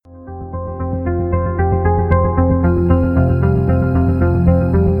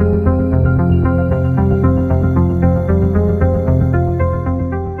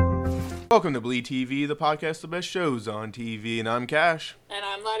Welcome to Bleed TV, the podcast, the best shows on TV, and I'm Cash. And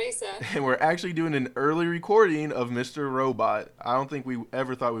I'm Larissa. And we're actually doing an early recording of Mr. Robot. I don't think we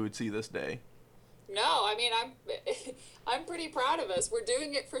ever thought we would see this day. No, I mean, I'm pretty proud of us. We're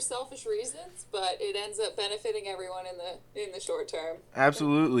doing it for selfish reasons, but it ends up benefiting everyone in the short term.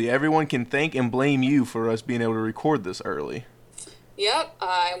 Absolutely. Everyone can thank and blame you for us being able to record this early. Yep,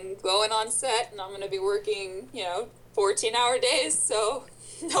 I'm going on set, and I'm going to be working, 14-hour days, so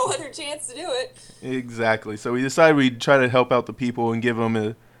no other chance to do it. Exactly. So we decided we'd try to help out the people and give them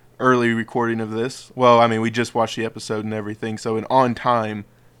an early recording of this. Well, I mean, we just watched the episode and everything, so an on-time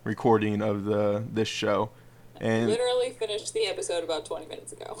recording of this show. And literally finished the episode about 20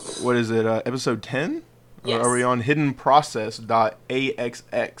 minutes ago. What is it, episode 10? Yes. Or are we on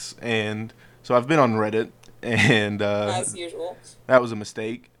hiddenprocess.axx? And so I've been on Reddit, and as usual, that was a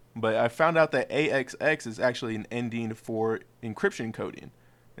mistake. But I found out that AXX is actually an ending for encryption coding.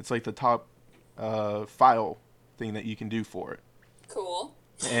 It's like the top file thing that you can do for it. Cool.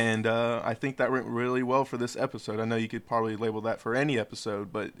 And I think that went really well for this episode. I know you could probably label that for any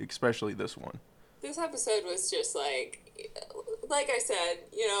episode, but especially this one. This episode was just like I said,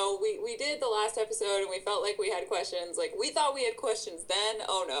 we did the last episode and we felt like we had questions. Like, we thought we had questions then.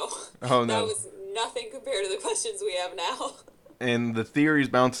 Oh, no. Oh, no. That was nothing compared to the questions we have now. And the theories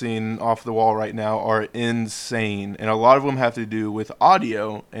bouncing off the wall right now are insane. And a lot of them have to do with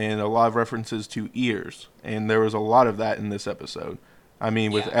audio and a lot of references to ears. And there was a lot of that in this episode. I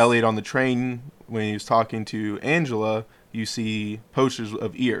mean, with Elliot on the train, when he was talking to Angela, you see posters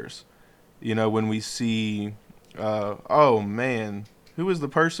of ears. When we see, oh man, who is the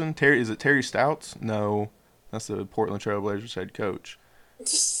person? Is it Terry Stouts? No, that's the Portland Trailblazers head coach.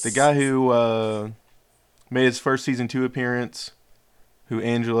 The guy who made his first season 2 appearance, who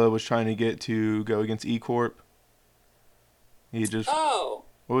Angela was trying to get to go against E-Corp. What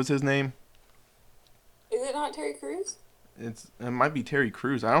was his name? Is it not Terry Crews? It might be Terry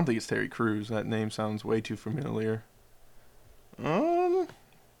Crews. I don't think it's Terry Crews. That name sounds way too familiar. Wow,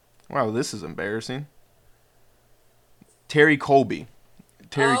 this is embarrassing. Terry Colby.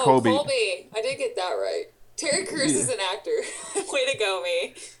 Colby. I did get that right. Terry Crews is an actor. Way to go,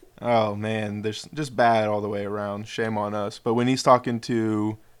 me. Oh, man. There's just bad all the way around. Shame on us. But when he's talking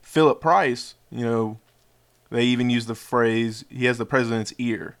to Philip Price, they even use the phrase, he has the president's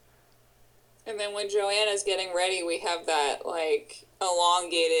ear. And then when Joanna's getting ready, we have that,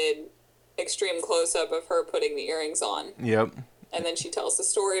 elongated, extreme close-up of her putting the earrings on. Yep. And then she tells the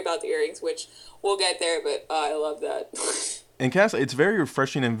story about the earrings, which we'll get there, but I love that. And Cass, it's very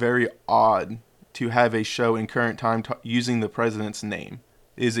refreshing and very odd to have a show in current time using the president's name.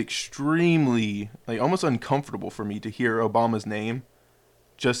 It is extremely, almost uncomfortable for me to hear Obama's name,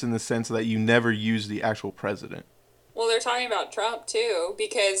 just in the sense that you never use the actual president. Well, they're talking about Trump, too,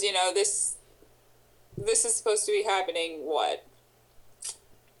 because, this is supposed to be happening, what?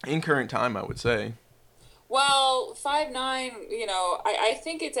 In current time, I would say. Well, 5'9", I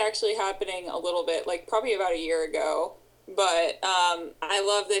think it's actually happening a little bit, probably about a year ago. But I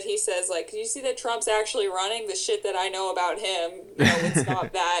love that he says, can you see that Trump's actually running? The shit that I know about him, would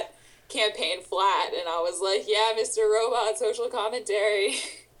stop that campaign flat. And I was like, yeah, Mr. Robot, social commentary.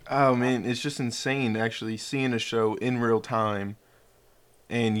 Oh, man, it's just insane actually seeing a show in real time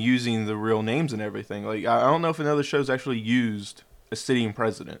and using the real names and everything. I don't know if another show's actually used a sitting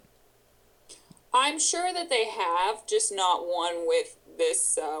president. I'm sure that they have, just not one with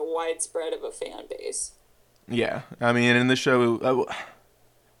this widespread of a fan base. Yeah, I mean, in the show,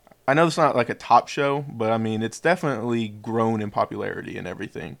 I know it's not a top show, but I mean, it's definitely grown in popularity and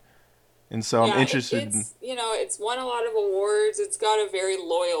everything. And so I'm interested. It's won a lot of awards. It's got a very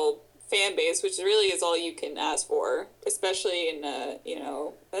loyal fan base, which really is all you can ask for, especially in a day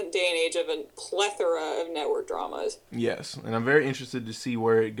and age of a plethora of network dramas. Yes, and I'm very interested to see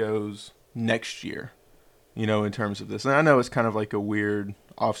where it goes next year, in terms of this. And I know it's kind of a weird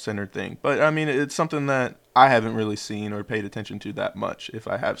off-center thing, but I mean, it's something that I haven't really seen or paid attention to that much, if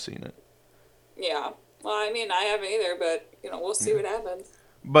I have seen it. Yeah, well, I mean, I haven't either, but we'll see what happens.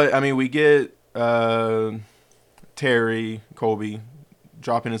 But I mean, we get Terry Colby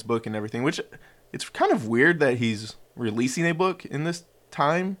dropping his book and everything, which it's kind of weird that he's releasing a book in this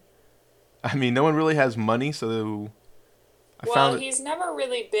time. I mean, no one really has money, so he's never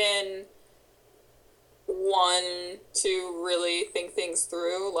really been one to really think things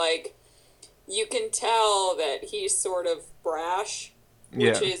through. You can tell that he's sort of brash,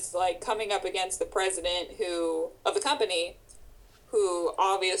 which is coming up against the president of the company, who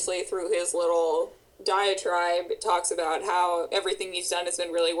obviously through his little diatribe talks about how everything he's done has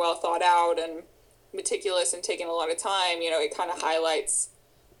been really well thought out and meticulous and taken a lot of time. It kind of highlights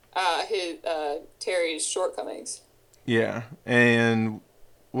his Terry's shortcomings. Yeah, and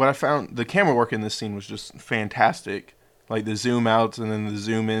what I found, the camera work in this scene was just fantastic. Like the zoom outs and then the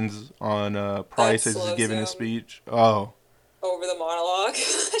zoom ins on That Price as he's slow giving his zoom speech. Oh, over the monologue.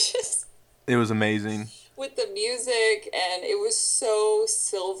 Just it was amazing. with the music, and it was so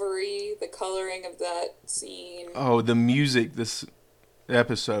silvery, the coloring of that scene. Oh, the music this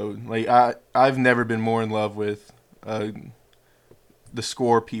episode. Like I've never been more in love with uh, the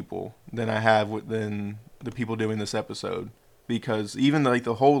score people than I have than the people doing this episode, because even like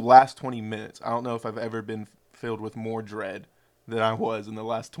the whole last 20 minutes, I don't know if I've ever been filled with more dread than I was in the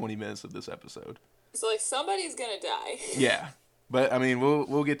last 20 minutes of this episode. So like somebody's gonna die. Yeah. But I mean,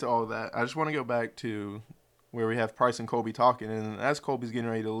 we'll get to all of that. I just want to go back to where we have Price and Colby talking, and as Colby's getting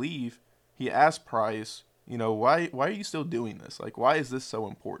ready to leave, he asks Price, why are you still doing this? Like, why is this so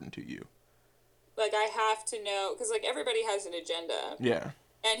important to you? Like I have to know because like everybody has an agenda, Yeah.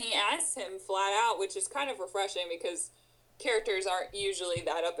 and he asks him flat out, which is kind of refreshing because characters aren't usually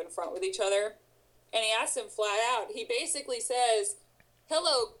that up in front with each other. And he asks him flat out. He basically says,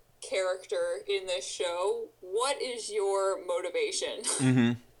 "Hello, character in this show. What is your motivation?"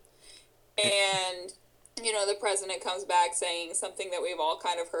 Mm-hmm. And the president comes back saying something that we've all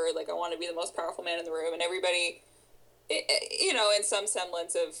kind of heard, like, "I want to be the most powerful man in the room," and everybody, in some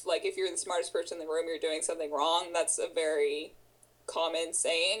semblance of like, if you're the smartest person in the room, you're doing something wrong. That's a very common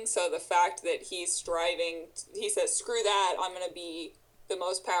saying. So the fact that he's striving, he says, "Screw that! I'm gonna be the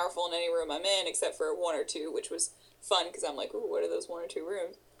most powerful in any room I'm in, except for one or two," which was fun because I'm like, "Ooh, what are those one or two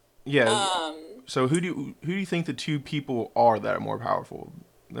rooms?" Yeah. Um, So who do you think the two people are that are more powerful,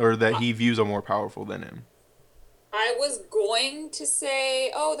 or that he views are more powerful than him? I was going to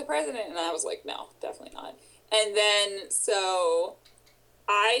say, "Oh, the president," and I was like, "No, definitely not." And then so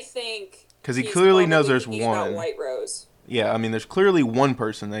I think Because he he's clearly knows probably there's thinking about one. White Rose. Yeah, I mean, there's clearly one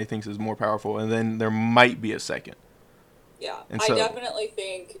person that he thinks is more powerful, and then there might be a second. Yeah, And I so, definitely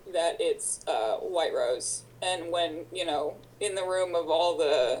think that it's White Rose. And when in the room of all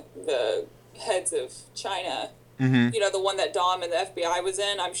the heads of China, hmm the one that Dom and the FBI was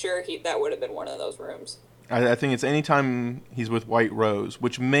in, I'm sure that would have been one of those rooms. I think it's anytime he's with White Rose,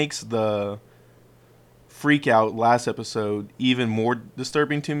 which makes the freak out last episode even more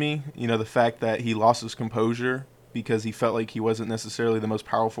disturbing to me. The fact that he lost his composure because he felt like he wasn't necessarily the most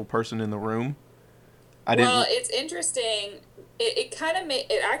powerful person in the room. I Well, didn't. it's interesting. It kind of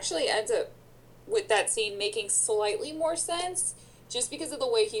it actually ends up with that scene making slightly more sense just because of the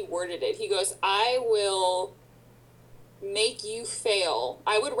way he worded it. He goes, "I will make you fail.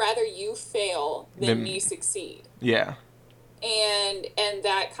 I would rather you fail than me succeed." Yeah. And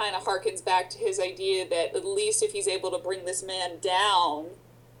that kind of harkens back to his idea that at least if he's able to bring this man down,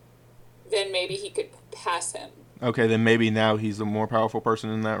 then maybe he could pass him. Okay, then maybe now he's the more powerful person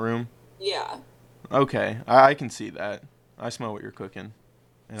in that room. Yeah. Okay, I can see that. I smell what you're cooking,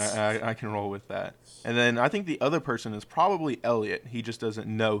 and I can roll with that. And then I think the other person is probably Elliot. He just doesn't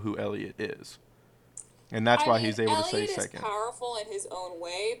know who Elliot is, and that's I why mean, he's able to say Elliot is second. powerful in his own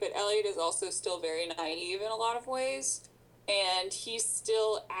way, but Elliot is also still very naive in a lot of ways. And he's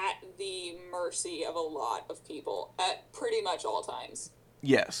still at the mercy of a lot of people at pretty much all times.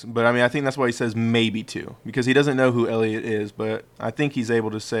 Yes, but I mean I think that's why he says maybe two, because he doesn't know who Elliot is. But I think he's able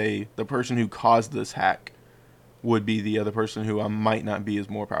to say the person who caused this hack would be the other person who I might not be as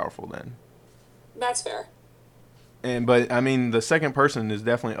more powerful than. That's fair. But I mean, the second person is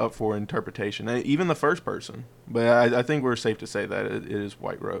definitely up for interpretation, even the first person. But I think we're safe to say that it is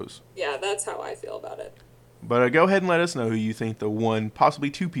White Rose. Yeah, that's how I feel about it. But go ahead and let us know who you think the one, possibly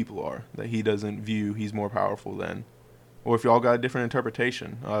two people are that he doesn't view he's more powerful than. Or if y'all got a different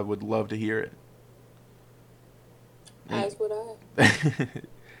interpretation, I would love to hear it. As would I.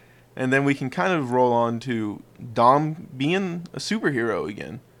 And then we can kind of roll on to Dom being a superhero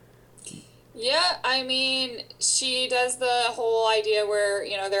again. Yeah, I mean, she does the whole idea where,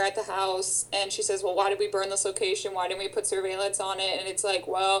 they're at the house and she says, "Well, why did we burn this location? Why didn't we put surveillance on it?" And it's like,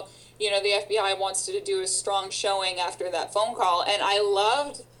 well, the FBI wants to do a strong showing after that phone call. And I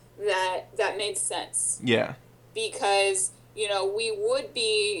loved that made sense Yeah. because, we would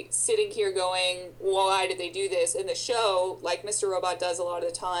be sitting here going, "Why did they do this?" And the show, like Mr. Robot does a lot of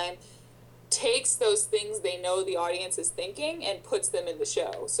the time, takes those things they know the audience is thinking and puts them in the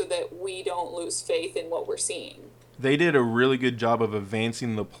show so that we don't lose faith in what we're seeing. They did a really good job of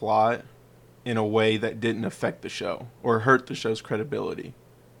advancing the plot in a way that didn't affect the show or hurt the show's credibility,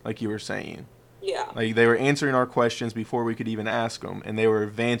 like you were saying. Yeah. Like they were answering our questions before we could even ask them, and they were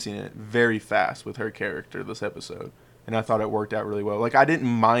advancing it very fast with her character this episode. And I thought it worked out really well. Like I didn't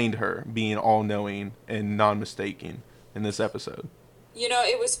mind her being all-knowing and non-mistaking in this episode.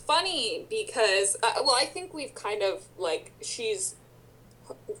 It was funny because, well, I think we've kind of, like, she's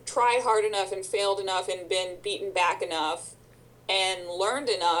tried hard enough and failed enough and been beaten back enough and learned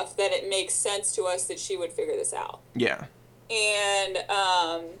enough that it makes sense to us that she would figure this out. Yeah. And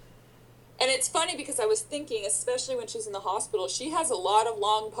it's funny because I was thinking, especially when she's in the hospital, she has a lot of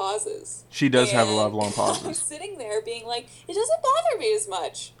long pauses. She does have a lot of And long I'm pauses. sitting there being like, it doesn't bother me as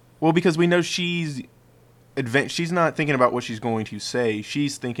much. Well, because we know she's not thinking about what she's going to say.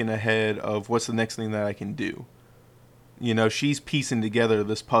 She's thinking ahead of what's the next thing that I can do. She's piecing together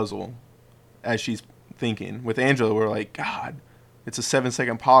this puzzle as she's thinking. With Angela, we're like, God, it's a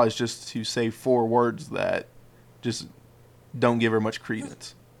 7-second pause just to say 4 words that just don't give her much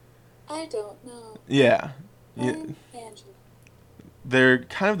credence. I don't know. Yeah. I'm Angela. They're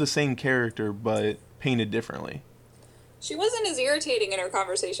kind of the same character, but painted differently. She wasn't as irritating in her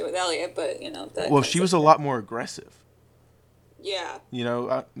conversation with Elliot, but, that Well, comes she was up. a lot more aggressive. Yeah.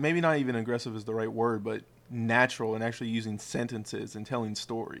 Maybe not even aggressive is the right word, but natural and actually using sentences and telling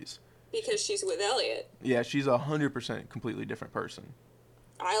stories. Because she's with Elliot. Yeah, she's 100% completely different person.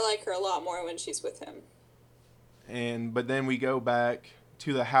 I like her a lot more when she's with him. But then we go back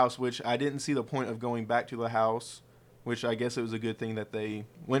to the house, which I didn't see the point of going back to the house, which I guess it was a good thing that they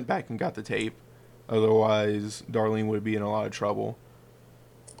went back and got the tape. Otherwise, Darlene would be in a lot of trouble.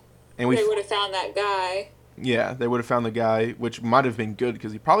 And They would have found that guy. yeah, they would have found the guy, which might have been good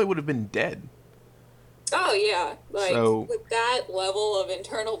because he probably would have been dead. Oh, yeah. Like, So, with that level of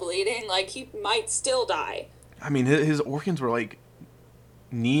internal bleeding, like, he might still die. I mean, his organs were like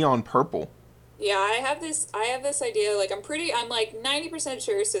neon purple. Yeah, I have this idea, like, I'm like 90%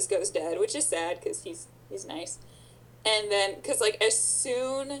 sure Cisco's dead, which is sad, because he's nice. And then, because, like, as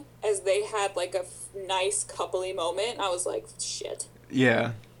soon as they had, like, a nice coupley moment, I was like, shit.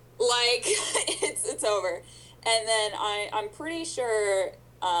 Yeah, Like, it's over. And then I'm pretty sure,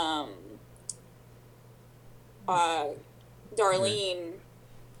 uh, Darlene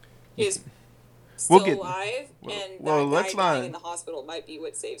is we'll still get. alive, Well, and well, that guy let's dying not. in the hospital might be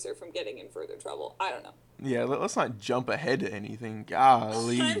what saves her from getting in further trouble. I don't know. Yeah, let's not jump ahead to anything. I'm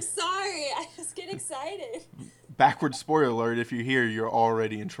Golly. sorry. I just get excited. Backward spoiler alert, if you're here, you're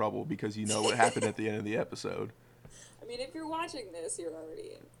already in trouble because you know what happened at the end of the episode. I mean, if you're watching this, you're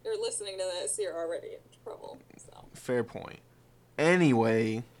already in, or listening to this, you're already in trouble. So, Fair point.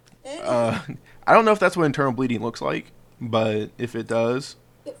 Anyway, anyway, I don't know if that's what internal bleeding looks like, but if it does,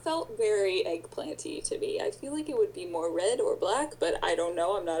 it felt very eggplanty to me. I feel like it would be more red or black, but I don't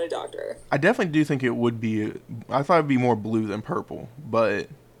know. I'm not a doctor. I definitely do think it would be. I thought it'd be more blue than purple, but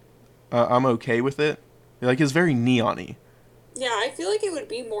I'm okay with it. Like, it's very neon-y. Yeah, I feel like it would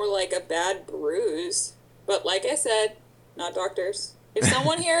be more like a bad bruise. But like I said, not doctors. If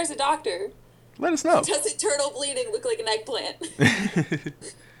someone here is a doctor, Let us know. does internal bleeding look like an eggplant?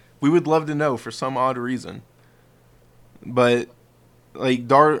 We would love to know for some odd reason. But like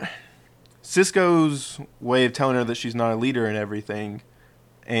Cisco's way of telling her that she's not a leader and everything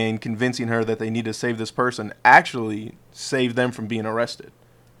and convincing her that they need to save this person actually saved them from being arrested.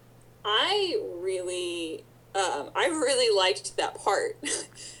 I really liked that part.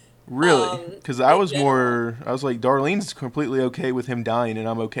 Really? Because In general. I was like, Darlene's completely okay with him dying, and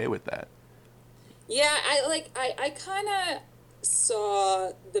I'm okay with that. Yeah, I kind of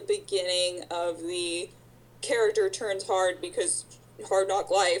saw the beginning of the character turns hard because hard knock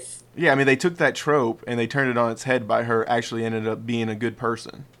life. Yeah, I mean, they took that trope and they turned it on its head by her actually ended up being a good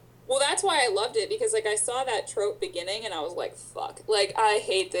person. Well, that's why I loved it because like I saw that trope beginning and I was like, fuck. Like I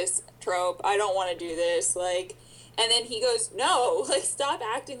hate this trope. I don't want to do this. Like and then he goes, "No, like stop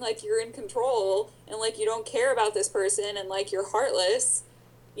acting like you're in control and like you don't care about this person and like you're heartless.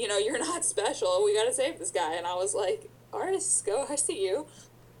 You're not special. We got to save this guy." And I was like, "All right, Cisco, I see you."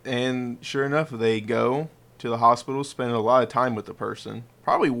 And sure enough, they go to the hospital, spend a lot of time with the person.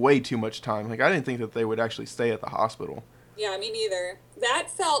 Probably way too much time. Like, I didn't think that they would actually stay at the hospital. Yeah, me neither. That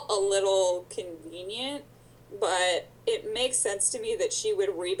felt a little convenient, but it makes sense to me that she would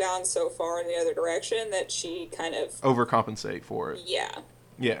rebound so far in the other direction that she kind of, Overcompensate for it. yeah.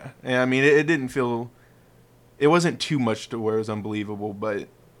 Yeah. And I mean, it didn't feel. It wasn't too much to where it was unbelievable, but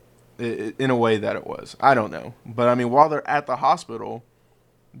in a way that it was. I don't know. But I mean, while they're at the hospital,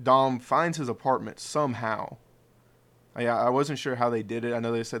 Dom finds his apartment somehow. I wasn't sure how they did it. I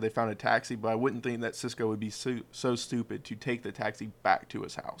know they said they found a taxi, but I wouldn't think that Cisco would be so stupid to take the taxi back to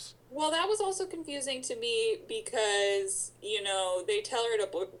his house. Well, that was also confusing to me because, they tell her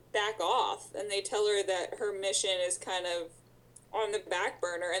to back off and they tell her that her mission is kind of on the back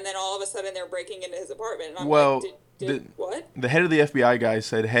burner, and then all of a sudden they're breaking into his apartment. And I'm like, Well, did what? the head of the FBI guy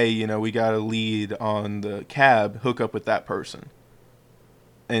said, hey, we got a lead on the cab, hook up with that person.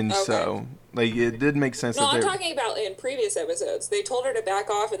 And Okay. so, like, it did make sense No, that I'm they're. talking about in previous episodes. They told her to back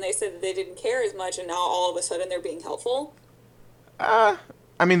off and they said that they didn't care as much, and now all of a sudden they're being helpful. Uh,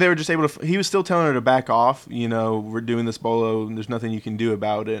 I mean, they were just able to. He was still telling her to back off. We're doing this bolo. And there's nothing you can do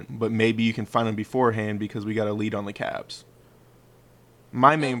about it. But maybe you can find them beforehand because we got a lead on the cabs.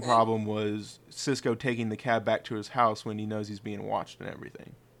 My main Okay. problem was Cisco taking the cab back to his house when he knows he's being watched and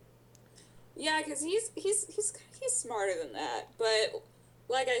everything. Yeah, because he's smarter than that. But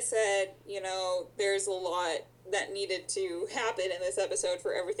like I said, there's a lot that needed to happen in this episode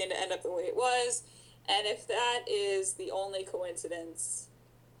for everything to end up the way it was. And if that is the only coincidence,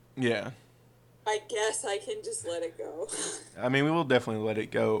 Yeah. I guess I can just let it go. I mean, we will definitely let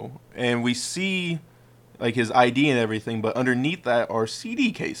it go. And we see, like, his ID and everything, but underneath that are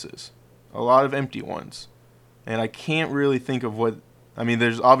CD cases. A lot of empty ones. And I can't really think of what. I mean,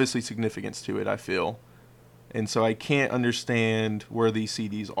 there's obviously significance to it, I feel. And so I can't understand where these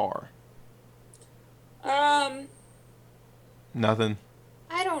CDs are. um, Nothing.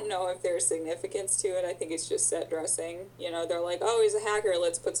 I don't know if there's significance to it. I think it's just set dressing. They're like, oh, he's a hacker.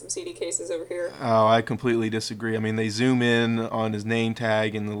 Let's put some CD cases over here. Oh, I completely disagree. I mean, they zoom in on his name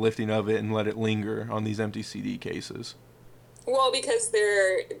tag and the lifting of it and let it linger on these empty CD cases. Well, because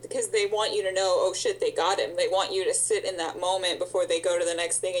they want you to know, oh shit, they got him. They want you to sit in that moment before they go to the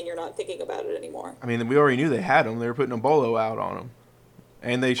next thing, and you're not thinking about it anymore. I mean, we already knew they had him. They were putting a bolo out on him.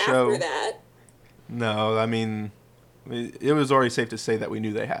 And they After show. that, No, I mean, it was already safe to say that we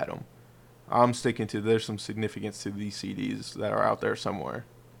knew they had him. I'm sticking to there's some significance to these CDs that are out there somewhere.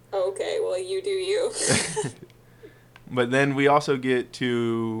 okay, well, you do you. But then we also get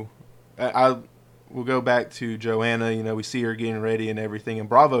to. We'll go back to Joanna. We see her getting ready and everything, and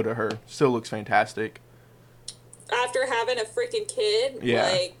bravo to her. Still looks fantastic. After having a freaking kid, Yeah.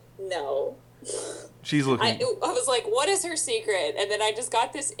 like, no. She's I, looking. I was like, what is her secret? And then I just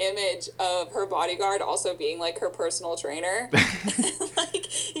got this image of her bodyguard also being like her personal trainer. Like,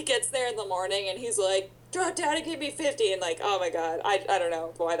 he gets there in the morning and he's like, drop down and give me 50. And like, oh my God, I don't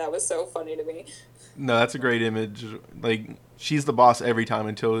know why that was so funny to me. No, that's a great image. Like, she's the boss every time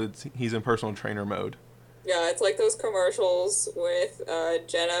until he's in personal trainer mode. Yeah, it's like those commercials with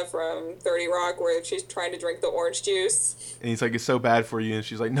Jenna from 30 Rock where she's trying to drink the orange juice. And he's like, it's so bad for you. And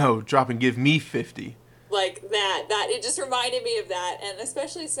she's like, no, drop and give me 50. Like that it just reminded me of that, and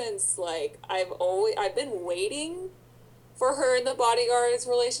especially since like I've been waiting for her and the bodyguard's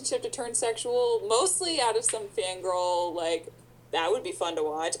relationship to turn sexual, mostly out of some fangirl, like, that would be fun to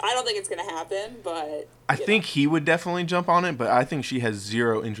watch. I don't think it's gonna happen, but I think he would definitely jump on it, but I think she has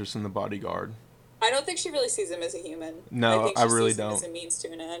zero interest in the bodyguard. I don't think she really sees him as a human. No, I think I she really sees him don't. as a means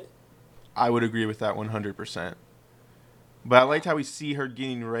to an end. I would agree with that 100%. But I liked how we see her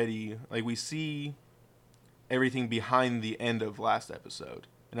getting ready. Like, we see everything behind the end of last episode.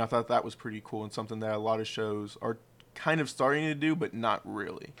 And I thought that was pretty cool and something that a lot of shows are kind of starting to do, but not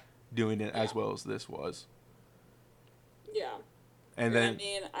really doing it as well as this was. Yeah. And I then,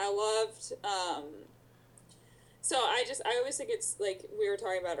 mean, I loved. So I always think it's like we were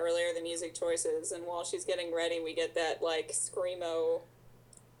talking about earlier, the music choices, and while she's getting ready, we get that like screamo.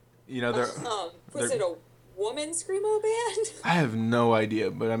 they're. Was it a woman screamo band? I have no idea,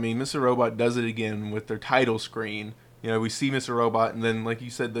 but I mean, Mr. Robot does it again with their title screen. We see Mr. Robot, and then, like you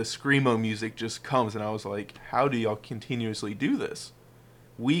said, the screamo music just comes, and I was like, how do y'all continuously do this?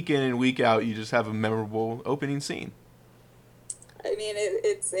 Week in and week out, you just have a memorable opening scene. I mean,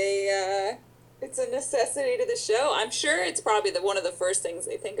 it's a necessity to the show. I'm sure it's probably one of the first things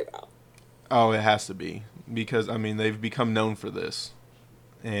they think about. Oh, it has to be, because, I mean, they've become known for this,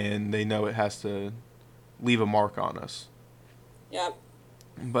 and they know it has to leave a mark on us. Yep.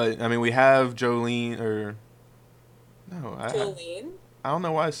 But, I mean, we have Jolene, or... No, Jolene. I don't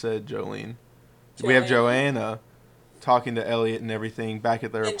know why I said Jolene. We have Joanna talking to Elliot and everything back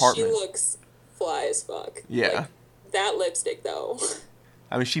at their apartment. And she looks fly as fuck. Yeah. Like, that lipstick, though.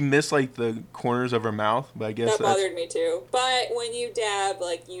 I mean, she missed, like, the corners of her mouth, but I guess that bothered me, too. But when you dab,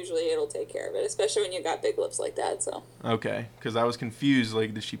 like, usually it'll take care of it, especially when you got big lips like that, so. Okay, because I was confused.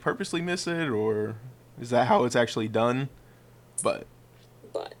 Like, did she purposely miss it, or is that how it's actually done? But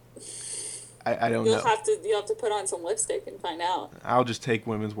I don't know. You'll have to put on some lipstick and find out. I'll just take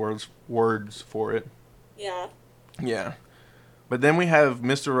women's words for it. Yeah. Yeah. But then we have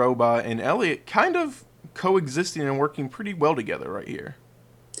Mr. Robot and Elliot kind of coexisting and working pretty well together right here.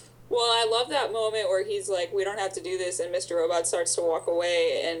 Well, I love that moment where he's like, we don't have to do this, and Mr. Robot starts to walk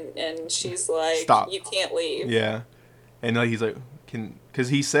away, and she's like, Stop. You can't leave. Yeah. And he's like, because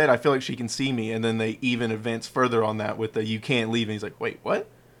he said, I feel like she can see me, and then they even advance further on that with the you can't leave, and he's like, wait, what?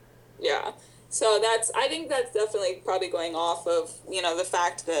 Yeah. So I think that's definitely probably going off of, the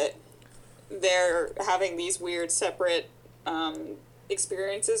fact that they're having these weird separate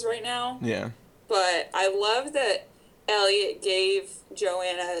experiences right now. Yeah. But I love that Elliot gave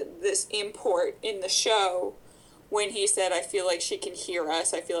Joanna this import in the show when he said, I feel like she can hear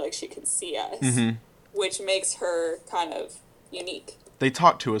us, I feel like she can see us, Mm-hmm. which makes her kind of unique. They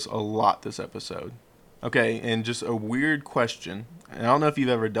talked to us a lot this episode. Okay, and just a weird question, and I don't know if you've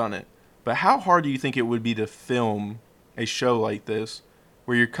ever done it, but how hard do you think it would be to film a show like this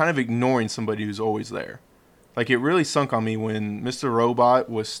where you're kind of ignoring somebody who's always there? Like, it really sunk on me when Mr. Robot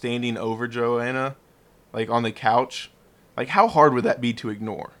was standing over Joanna, like, on the couch. Like, how hard would that be to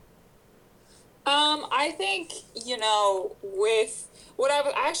ignore? I think, with what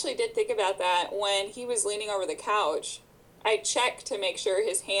I actually did think about that when he was leaning over the couch. I checked to make sure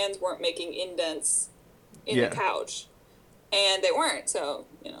his hands weren't making indents in the Yeah. couch, and they weren't. So,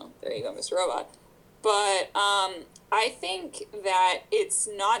 there you go, Mr. Robot. But I think that it's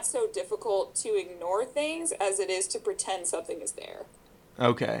not so difficult to ignore things as it is to pretend something is there.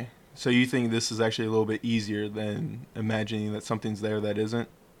 Okay. So you think this is actually a little bit easier than imagining that something's there that isn't?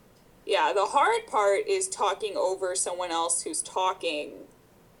 Yeah, the hard part is talking over someone else who's talking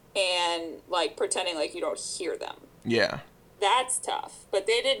and like pretending like you don't hear them. Yeah. That's tough, but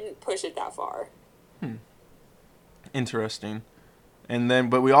they didn't push it that far. Interesting. And then,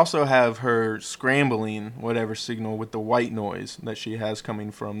 but we also have her scrambling whatever signal with the white noise that she has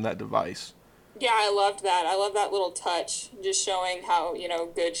coming from that device. Yeah, I loved that. I love that little touch, just showing how,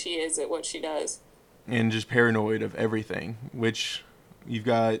 good she is at what she does. And just paranoid of everything, which you've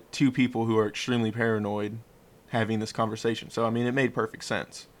got two people who are extremely paranoid having this conversation. So, I mean, it made perfect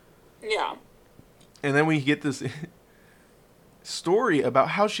sense. Yeah. And then we get this story about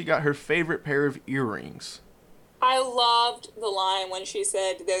how she got her favorite pair of earrings. I loved the line when she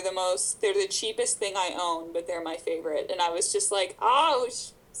said they're the cheapest thing I own, but they're my favorite. And I was just like, oh,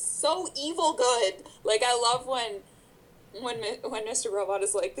 so evil good. Like, I love when Mr. Robot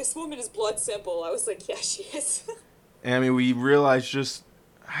is like, this woman is blood simple. I was like, yeah, she is. And I mean, we realize just,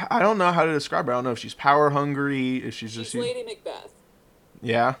 I don't know how to describe her. I don't know if she's power hungry, if she's She's just, Lady Macbeth.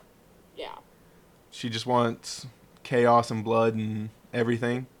 yeah, Yeah. she just wants chaos and blood and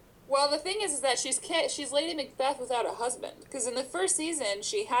everything. Well, the thing is that she's Lady Macbeth without a husband. Because in the first season,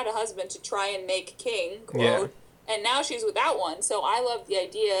 she had a husband to try and make king, quote, and now she's without one. So I love the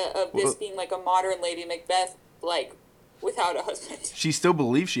idea of this being like a modern Lady Macbeth, like, without a husband. She still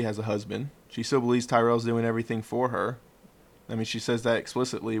believes she has a husband. She still believes Tyrell's doing everything for her. I mean, she says that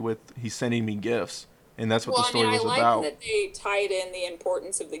explicitly with, he's sending me gifts. And that's what the story was I like about. that they tied in the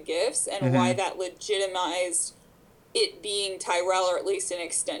importance of the gifts and why that legitimized it being Tyrell, or at least an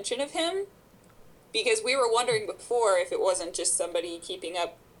extension of him. Because we were wondering before if it wasn't just somebody keeping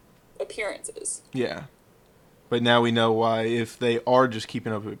up appearances. Yeah. But now we know why, if they are just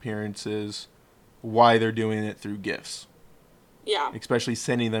keeping up appearances, why they're doing it through gifts. Yeah. Especially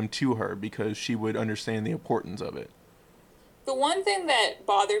sending them to her, because she would understand the importance of it. The one thing that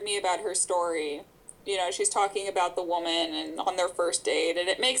bothered me about her story, she's talking about the woman and on their first date, and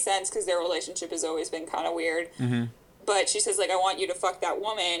it makes sense because their relationship has always been kind of weird. Mm-hmm. But she says, like, I want you to fuck that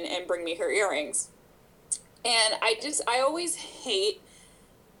woman and bring me her earrings. And I always hate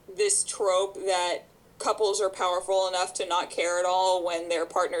this trope that couples are powerful enough to not care at all when their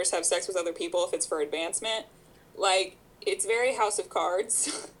partners have sex with other people if it's for advancement. Like, it's very House of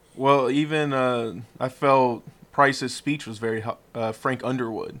Cards. Well, even I felt Price's speech was very Frank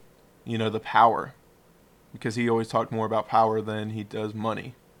Underwood. The power. Because he always talked more about power than he does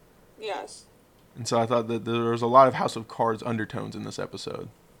money. Yes. And so I thought that there was a lot of House of Cards undertones in this episode.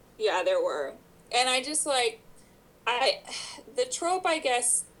 Yeah, there were. And I just like, the trope, I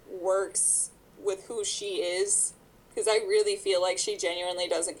guess, works with who she is. Because I really feel like she genuinely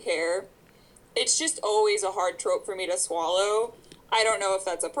doesn't care. It's just always a hard trope for me to swallow. I don't know if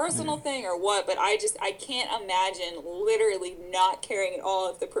that's a personal thing or what, but I can't imagine literally not caring at all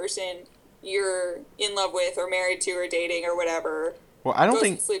if the person you're in love with or married to or dating or whatever Well, I don't goes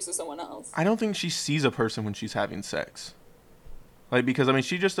think and sleeps with someone else. I don't think she sees a person when she's having sex. Like, because I mean,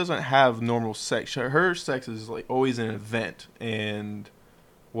 she just doesn't have normal sex. Her sex is like always an event and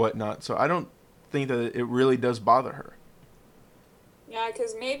whatnot. So I don't think that it really does bother her. Yeah,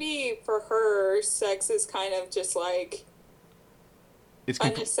 because maybe for her, sex is kind of just like It's a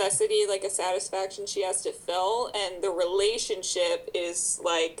necessity, like a satisfaction she has to fill, and the relationship is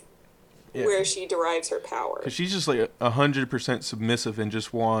like where she derives her power. Because she's just like 100% submissive and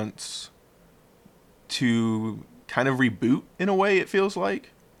just wants to kind of reboot in a way, it feels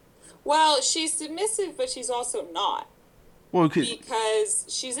like. Well, she's submissive, but she's also not. Well, because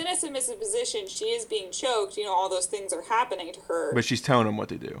she's in a submissive position. She is being choked. All those things are happening to her. but she's telling him what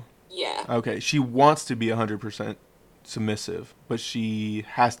to do. Yeah. Okay, she wants to be 100% submissive, but she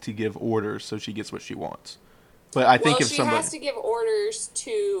has to give orders so she gets what she wants. But I think Well, if she somebody, has to give orders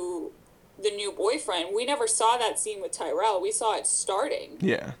to the new boyfriend. We never saw that scene with Tyrell. We saw it starting.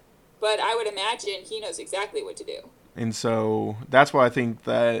 yeah, But I would imagine he knows exactly what to do. and so that's why I think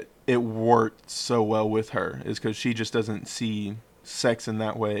that it worked so well with her is because she just doesn't see sex in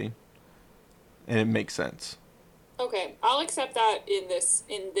that way, and it makes sense. Okay, I'll accept that in this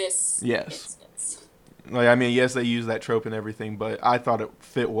Yes. instance. Like, I mean, yes, they use that trope and everything, but I thought it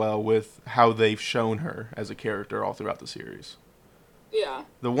fit well with how they've shown her as a character all throughout the series. Yeah.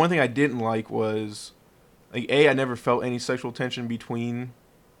 The one thing I didn't like was, like, I never felt any sexual tension between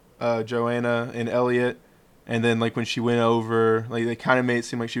Joanna and Elliot. And then, like, when she went over, like, they kind of made it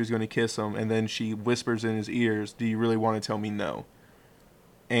seem like she was going to kiss him. And then she whispers in his ears, "Do you really want to tell me no?"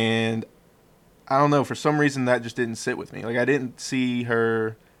 And I don't know, for some reason that just didn't sit with me. Like, I didn't see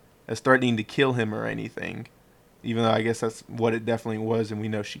her as threatening to kill him or anything. Even though I guess that's what it definitely was, and we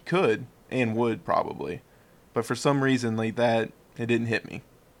know she could and would probably. But for some reason, like that, it didn't hit me.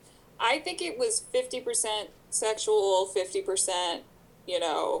 I think it was 50% sexual, 50%,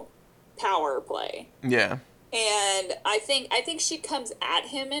 power play. Yeah, And I think she comes at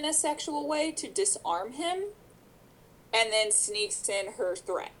him in a sexual way to disarm him and then sneaks in her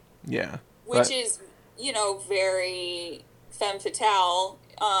threat, yeah. which But is, very femme fatale.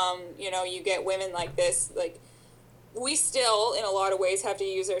 You get women like this, like we still in a lot of ways have to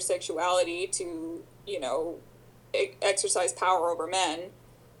use our sexuality to, exercise power over men.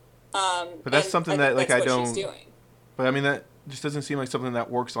 but that's And something I that think like that's I what she's don't. doing. But I mean that just doesn't seem like something that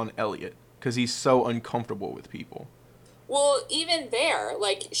works on Elliot because he's so uncomfortable with people. Well, even there,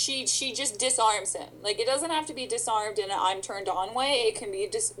 like she just disarms him. Like it doesn't have to be disarmed in an I'm turned on way. It can be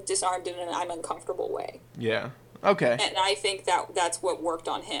disarmed in an I'm uncomfortable way. Yeah. Okay. And I think that's what worked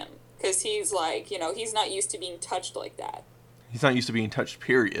on him because he's like, he's not used to being touched like that. He's not used to being touched.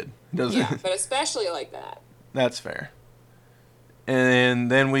 Period. Doesn't. Yeah, but especially like that. That's fair.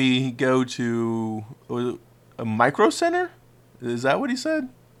 And then we go to a micro center. Is that what he said?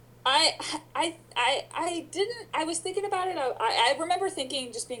 I didn't. I was thinking about it. I remember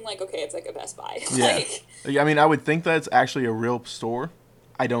thinking, just being like, okay, it's like a Best Buy. Yeah. Like, I mean, I would think that's actually a real store.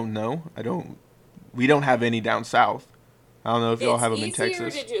 I don't know. I don't. We don't have any down south. I don't know if y'all have them in Texas.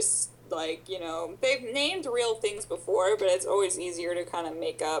 It's easier to just like they've named real things before, but it's always easier to kind of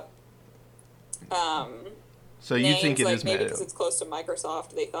make up. So you Names, think it like is maybe made because up? it's close to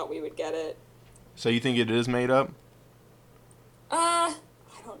Microsoft, they thought we would get it. So you think it is made up? I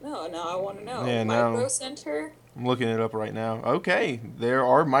don't know. Now I want to know. Yeah, Micro no. Center. I'm looking it up right now. Okay, there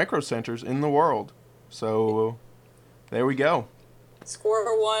are micro centers in the world. So there we go.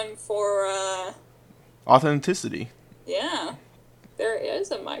 Score one for Authenticity. yeah. There is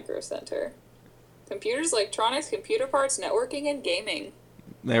a Micro Center. Computers, electronics, computer parts, networking, and gaming.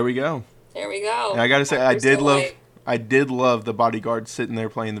 There we go. There we go. And I gotta say, I Micro's did love, Delight. I did love the bodyguard sitting there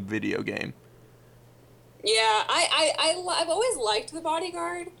playing the video game. Yeah, I've always liked the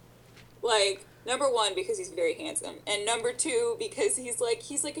bodyguard. Like, number one, because he's very handsome, and number two, because he's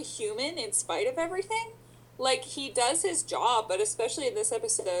like a human in spite of everything. Like, he does his job, but especially in this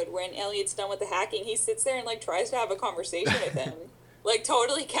episode when Elliot's done with the hacking, he sits there and like tries to have a conversation with him, like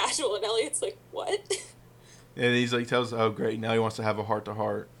totally casual, and Elliot's like, "What?" And he's like, tells, oh great, now he wants to have a heart to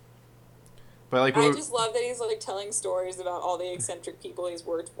heart. But like, I just love that he's like telling stories about all the eccentric people he's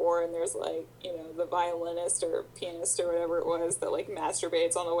worked for, and there's like, the violinist or pianist or whatever it was that like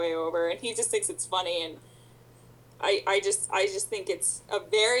masturbates on the way over, and he just thinks it's funny, and I just think it's a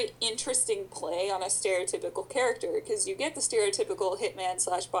very interesting play on a stereotypical character, because you get the stereotypical hitman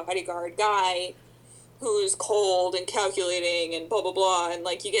slash bodyguard guy who's cold and calculating and blah blah blah, and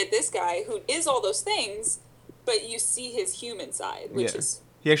like you get this guy who is all those things, but you see his human side, which Yeah. is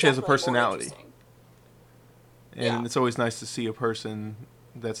He actually has a definitely more personality. interesting. And Yeah. it's always nice to see a person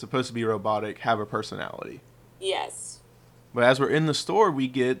that's supposed to be robotic have a personality. Yes. But as we're in the store, we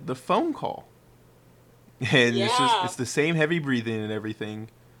get the phone call. And Yeah. it's the same heavy breathing and everything.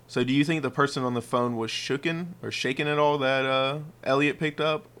 So do you think the person on the phone was shaken at all that Elliot picked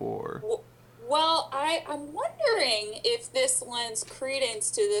up, or? Well, I'm wondering if this lends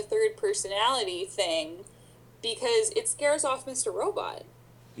credence to the third personality thing, because it scares off Mr. Robot.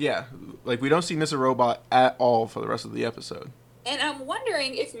 Yeah, like we don't see Mr. Robot at all for the rest of the episode. And I'm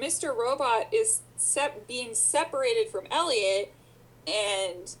wondering if Mr. Robot is being separated from Elliot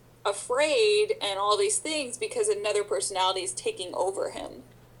and afraid and all these things because another personality is taking over him.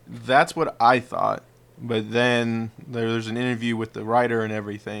 That's what I thought. But then there's an interview with the writer and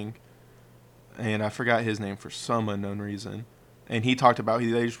everything, and I forgot his name for some unknown reason. And he talked about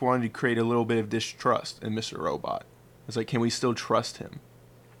they just wanted to create a little bit of distrust in Mr. Robot. It's like, can we still trust him?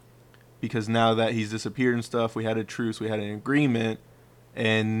 Because now that he's disappeared and stuff, we had a truce, we had an agreement,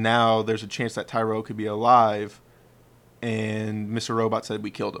 and now there's a chance that Tyrell could be alive. And Mr. Robot said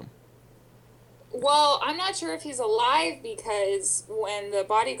we killed him. Well, I'm not sure if he's alive because when the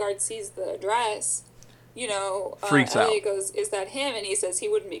bodyguard sees the address, Freaks out. Elliot goes, "Is that him?" And he says he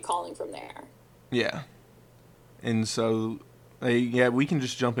wouldn't be calling from there. Yeah. And so, yeah, we can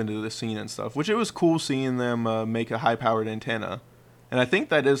just jump into the scene and stuff, which it was cool seeing them make a high-powered antenna. And I think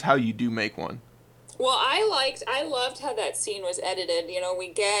that is how you do make one. Well, I loved how that scene was edited. We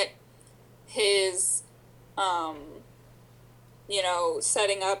get his,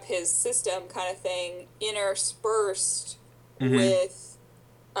 setting up his system kind of thing interspersed with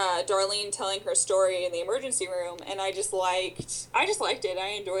Darlene telling her story in the emergency room, and I just liked it. I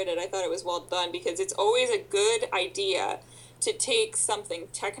enjoyed it. I thought it was well done because it's always a good idea to take something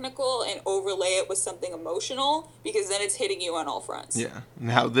technical and overlay it with something emotional, because then it's hitting you on all fronts. Yeah.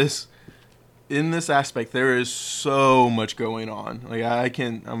 Now in this aspect, there is so much going on. Like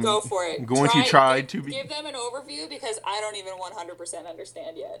I'm go for it. Give them an overview because I don't even 100%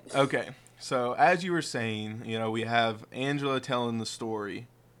 understand yet. Okay. So as you were saying, we have Angela telling the story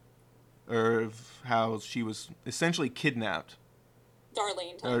of how she was essentially kidnapped.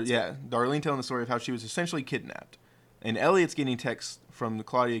 Darlene telling the story of how she was essentially kidnapped. And Elliot's getting texts from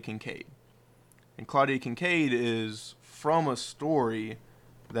Claudia Kincaid. And Claudia Kincaid is from a story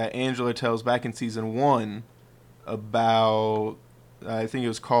that Angela tells back in season 1 about, I think it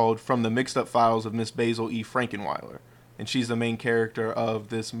was called From the Mixed Up Files of Miss Basil E. Frankenweiler. And she's the main character of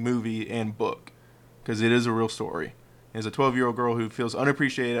this movie and book, because it is a real story. It's a 12-year-old girl who feels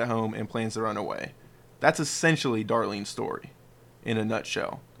unappreciated at home and plans to run away. That's essentially Darlene's story in a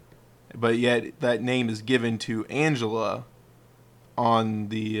nutshell. But yet that name is given to Angela on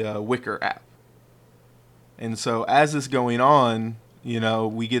the Wicker app. And so as this going on,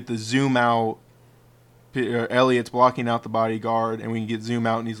 we get the zoom out. Elliot's blocking out the bodyguard, and we can get zoom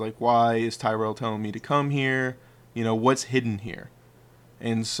out, and he's like, why is Tyrell telling me to come here? What's hidden here?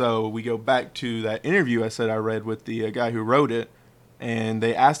 And so we go back to that interview I said I read with the guy who wrote it, and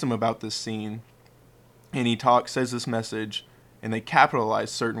they asked him about this scene, and he says this message, and they capitalize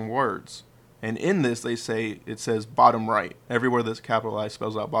certain words. And in this, it says bottom right. Everywhere that's capitalized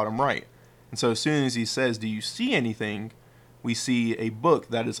spells out bottom right. And so as soon as he says, do you see anything? We see a book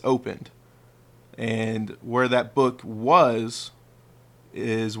that is opened. And where that book is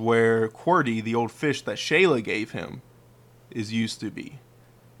where QWERTY, the old fish that Shayla gave him, is used to be.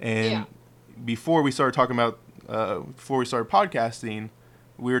 And before we started podcasting,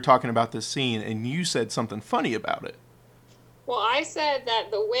 we were talking about this scene, and you said something funny about it. Well, I said that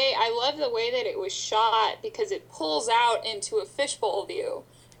I love the way that it was shot because it pulls out into a fishbowl view.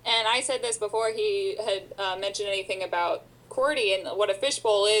 And I said this before he had mentioned anything about QWERTY, and what a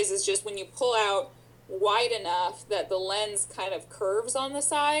fishbowl is just when you pull out wide enough that the lens kind of curves on the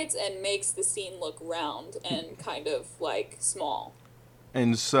sides and makes the scene look round and kind of like small.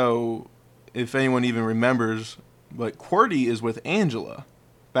 And so, if anyone even remembers, but QWERTY is with Angela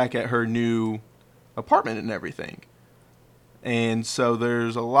back at her new apartment and everything. And so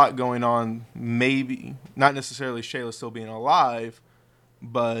there's a lot going on, maybe, not necessarily Shayla still being alive,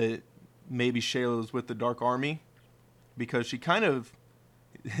 but maybe Shayla's with the Dark Army, because she kind of,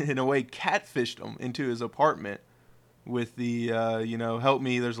 in a way, catfished him into his apartment with the, help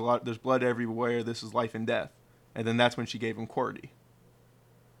me, there's blood everywhere, this is life and death. And then that's when she gave him QWERTY.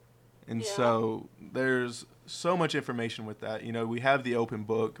 And so there's so much information with that. We have the open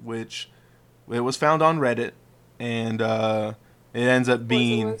book, which it was found on Reddit. And it ends up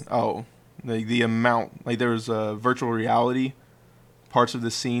being, the amount, like there's virtual reality parts of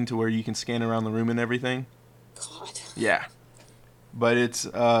the scene to where you can scan around the room and everything. God. Yeah. But it's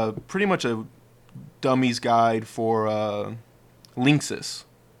pretty much a dummy's guide for Linksys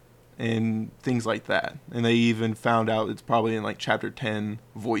and things like that. And they even found out it's probably in like chapter 10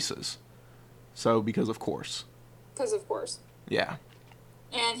 voices. So, because of course. Yeah.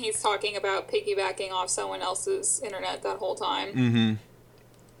 And he's talking about piggybacking off someone else's internet that whole time. Mm-hmm.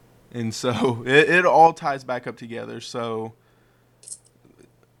 And so it all ties back up together. So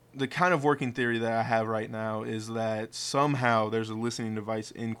the kind of working theory that I have right now is that somehow there's a listening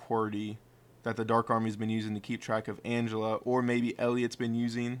device in QWERTY that the Dark Army's been using to keep track of Angela, or maybe Elliot's been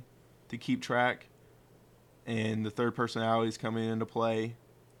using to keep track, and the third personality's coming into play,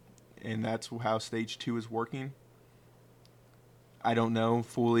 and that's how Stage 2 is working. I don't know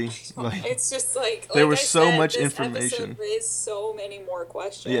fully. Like, It's just there like was I so said, much this episode information. raised so many more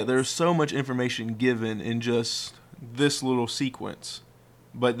Yeah, there's questions. so much information given in just this little sequence.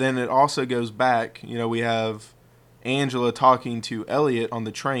 But then it also goes back. We have Angela talking to Elliot on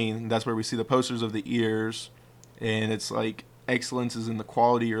the train. That's where we see the posters of the ears, and it's like excellence is in the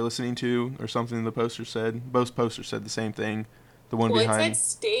quality you're listening to, or something the poster said. Both posters said the same thing. The one Well, it behind, said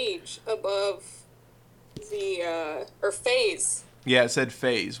stage above the or phase. yeah, it said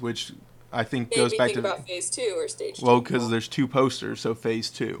phase, which I think Made goes me back think to, about phase two or stage two. well, because there's two posters, so phase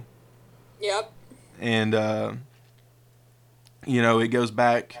two, Yep. and it goes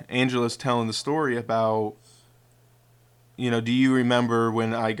back. Angela's telling the story about, do you remember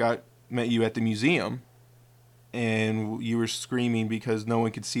when met you at the museum and you were screaming because no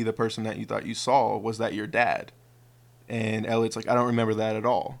one could see the person that you thought you saw? Was that your dad? And Elliot's like, I don't remember that at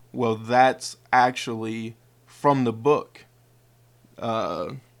all. Well, that's actually from the book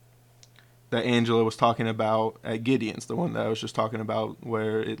that Angela was talking about at Gideon's, the one that I was just talking about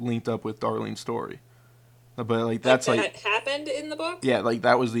where it linked up with Darlene's story. But like Like that's like, that happened in the book? yeah, like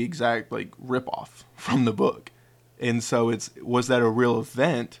that was the exact like rip off from the book. And so was that a real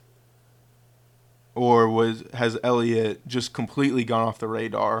event, or has Elliot just completely gone off the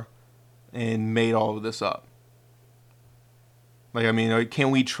radar and made all of this up? Like, I mean,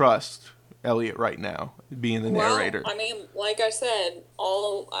 can we trust Elliot right now being the Well, narrator? I mean, like I said,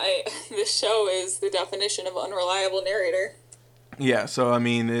 all I this show is the definition of unreliable narrator. Yeah, so I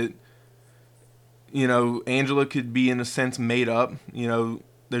mean, Angela could be in a sense made up.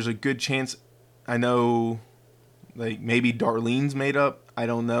 There's a good chance. I know, like maybe Darlene's made up. I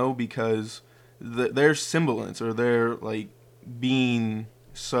don't know, because their semblance, or their like being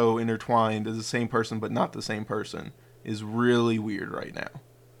so intertwined as the same person but not the same person, is really weird right now.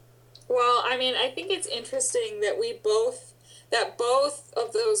 Well, I mean, I think it's interesting that both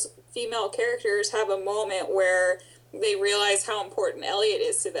of those female characters have a moment where they realize how important Elliot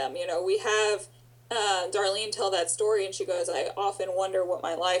is to them. We have Darlene tell that story, and she goes, "I often wonder what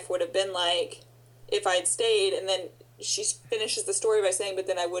my life would have been like if I'd stayed." And then she finishes the story by saying, "But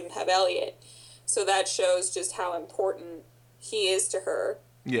then I wouldn't have Elliot." So that shows just how important he is to her.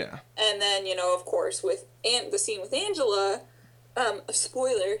 Yeah. And then, of course, with the scene with Angela,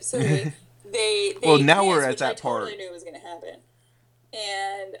 spoiler, sorry, Well, they now we're kiss, at which I that part. totally knew was going to happen.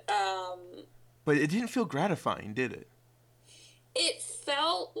 And But it didn't feel gratifying, did it? it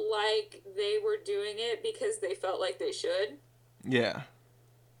felt like they were doing it because they felt like they should. Yeah.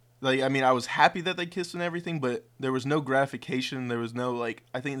 Like, I mean, I was happy that they kissed and everything, but there was no gratification. There was no, like,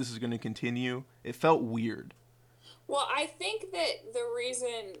 I think this is going to continue. It felt weird. Well, I think that the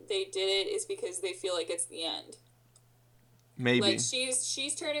reason they did it is because they feel like it's the end. Like Maybe.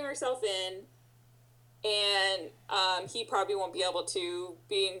 she's turning herself in, and he probably won't be able to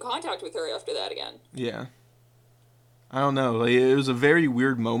be in contact with her after that again. Yeah. I don't know. Like, it was a very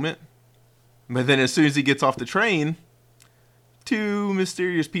weird moment. But then as soon as he gets off the train, two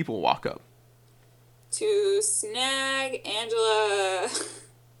mysterious people walk up. To snag Angela.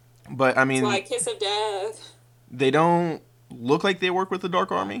 But, I mean, That's why kiss of death. they don't look like they work with the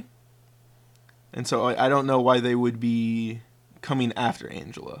Dark Army. And so I don't know why they would be coming after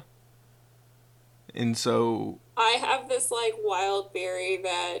Angela. And so I have this like wild theory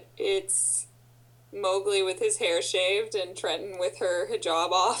that it's Mowgli with his hair shaved and Trenton with her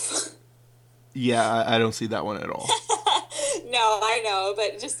hijab off. yeah, I don't see that one at all. No, I know,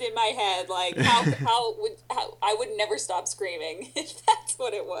 but just in my head, like how I would never stop screaming if that's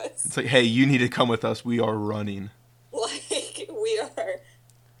what it was. It's like, hey, you need to come with us. We are running. Like we are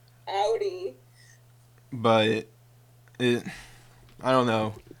outie. But I don't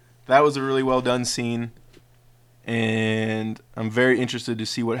know. That was a really well done scene, and I'm very interested to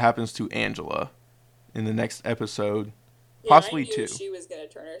see what happens to Angela in the next episode, possibly I knew two. she was gonna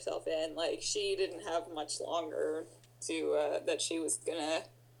turn herself in. Like she didn't have much longer to that she was gonna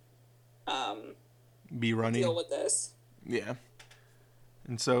Be running. deal with this. Yeah.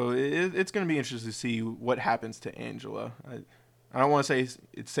 And so it's going to be interesting to see what happens to Angela. I don't want to say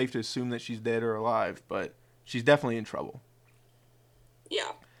it's safe to assume that she's dead or alive, but she's definitely in trouble.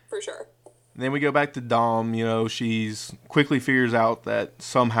 Yeah, for sure. And then we go back to Dom. She's quickly figures out that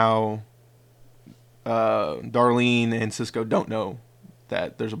somehow Darlene and Cisco don't know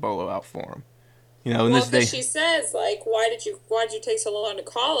that there's a bolo out for them. In Well, this day. because she says like, why did you take so long to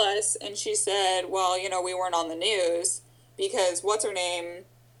call us? And she said, well, we weren't on the news because what's her name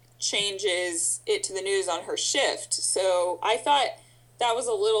changes it to the news on her shift. So I thought that was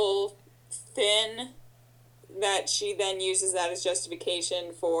a little thin. That she then uses that as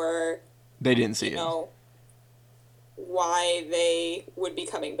justification for They didn't see it. Well, why they would be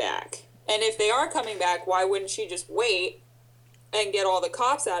coming back. And if they are coming back, why wouldn't she just wait and get all the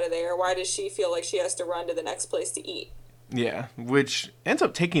cops out of there? Why does she feel like she has to run to the next place to eat? Yeah, which ends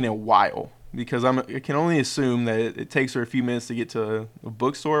up taking a while because I can only assume that it takes her a few minutes to get to a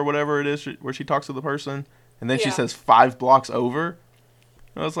bookstore or whatever it is where she talks to the person, and then she Yeah. says 5 blocks over.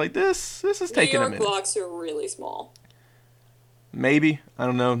 I was like, this is New taking a York minute. blocks are really small. Maybe, I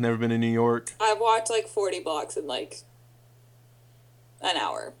don't know. Never been to New York, I've walked like 40 blocks in like an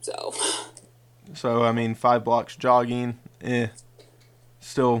hour, so. so I mean 5 blocks jogging.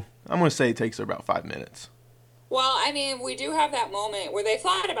 Still, I'm gonna say it takes her about 5 minutes. Well, I mean, we do have that moment where they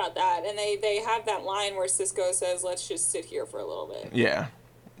thought about that, and they have that line where Cisco says, "Let's just sit here for a little bit." Yeah,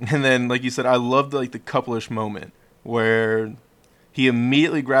 and then like you said, I loved like the couple-ish moment where he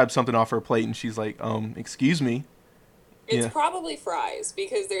immediately grabs something off her plate and she's like, excuse me. It's Yeah. probably fries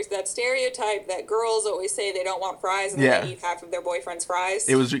because there's that stereotype that girls always say they don't want fries and Yeah. then they eat half of their boyfriend's fries.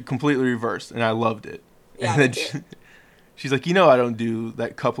 It was completely reversed, and I loved it. Yeah, And me then too. she's like, I don't do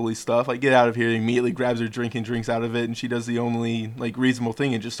that coupley stuff. Like, get out of here. And immediately grabs her drink and drinks out of it, and she does the only like reasonable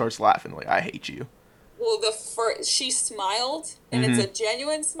thing and just starts laughing. Like, I hate you. Well, the first she smiled, and it's a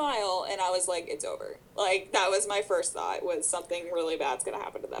genuine smile, and I was like, "It's over." Like that was my first thought was something really bad's gonna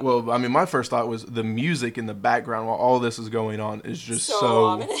happen to them. Well, I mean, my first thought was the music in the background while all this is going on is just So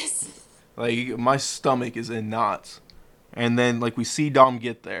ominous. like my stomach is in knots. And then like we see Dom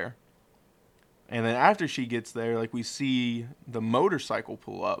get there. And then after she gets there, like we see the motorcycle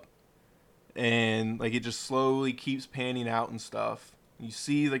pull up, and like it just slowly keeps panning out and stuff. You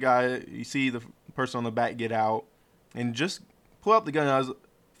see the person on the back get out, and just pull out the gun.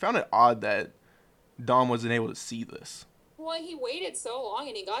 Found it odd that Dom wasn't able to see this. Well, he waited so long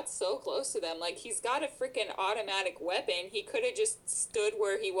and he got so close to them. Like he's got a freaking automatic weapon. He could have just stood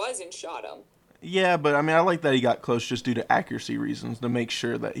where he was and shot him. Yeah, but I mean, I like that he got close just due to accuracy reasons to make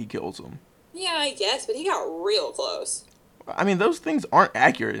sure that he kills him. Yeah, I guess, but he got real close. I mean, those things aren't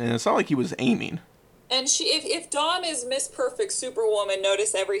accurate, and it's not like he was aiming. And if Dom is Miss Perfect Superwoman,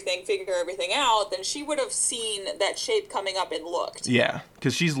 notice everything, figure everything out, then she would have seen that shape coming up and looked. Yeah,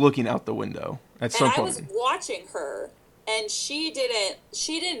 because she's looking out the window at And some I point. was watching her, and she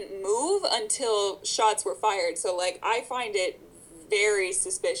didn't move until shots were fired. So like I find it very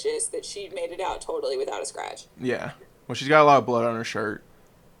suspicious that she made it out totally without a scratch. Yeah. Well, she's got a lot of blood on her shirt.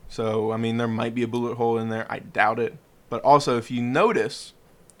 So, I mean, there might be a bullet hole in there. I doubt it. But also, if you notice,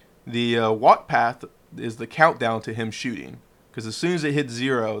 the walk path is the countdown to him shooting. Because as soon as it hits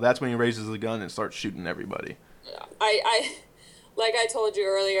 0, that's when he raises the gun and starts shooting everybody. Yeah. I like I told you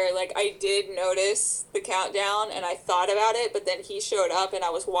earlier, like I did notice the countdown and I thought about it, but then he showed up and I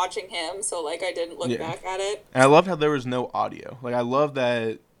was watching him, so like I didn't look Yeah. back at it. And I love how there was no audio. Like, I love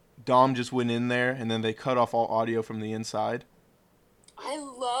that Dom just went in there and then they cut off all audio from the inside. I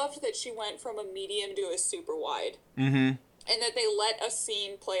loved that she went from a medium to a super wide. Mm-hmm. And that they let a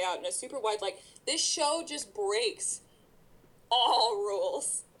scene play out in a super wide. Like, this show just breaks all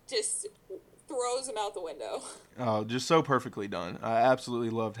rules. Just throws them out the window. Oh, just so perfectly done. I absolutely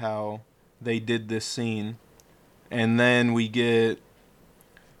loved how they did this scene. And then we get...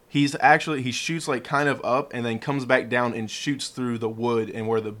 he shoots like kind of up and then comes back down and shoots through the wood and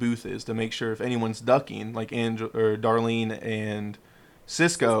where the booth is to make sure if anyone's ducking, like Darlene and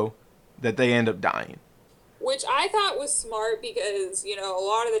Cisco, that they end up dying. Which I thought was smart because, you know, a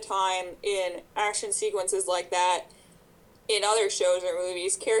lot of the time in action sequences like that, in other shows or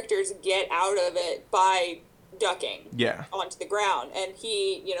movies, characters get out of it by ducking Yeah. onto the ground. And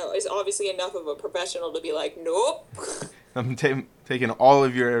he, you know, is obviously enough of a professional to be like, nope. I'm taking all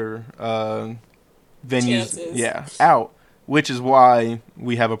of your venues Chances. out, which is why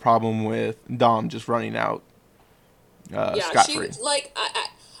we have a problem with Dom just running out Yeah, scot-free.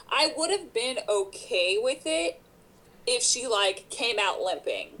 I would have been okay with it if she like came out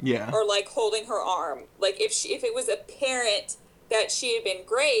limping, Yeah. or like holding her arm, like if it was apparent that she had been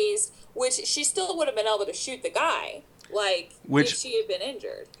grazed, which she still would have been able to shoot the guy, like Which- if she had been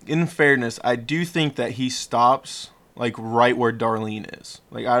injured. In fairness, I do think that he stops like right where Darlene is.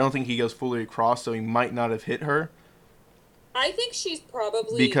 Like, I don't think he goes fully across, so he might not have hit her I think she's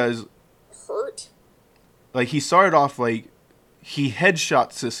probably because hurt. like he started off like he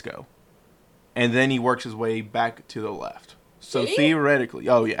headshot Cisco, and then he works his way back to the left. So Did he? theoretically,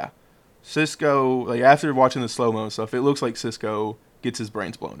 oh yeah, Cisco, like after watching the slow mo stuff, it looks like Cisco gets his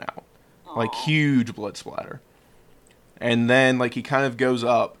brains blown out, like Aw. huge blood splatter, and then like he kind of goes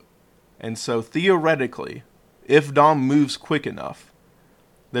up, and so theoretically, if Dom moves quick enough,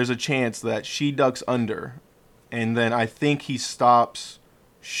 there's a chance that she ducks under, and then I think he stops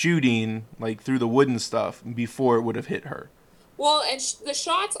shooting like through the wooden stuff before it would have hit her. Well, and the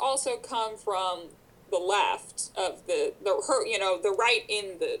shots also come from the left of the her, the right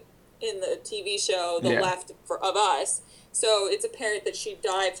in the TV show, the Yeah. left of us. So it's apparent that she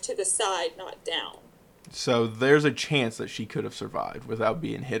dived to the side, not down. So there's a chance that she could have survived without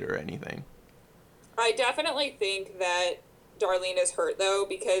being hit or anything. I definitely think that Darlene is hurt though,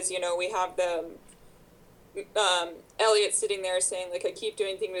 because we have the Elliot sitting there saying like, I keep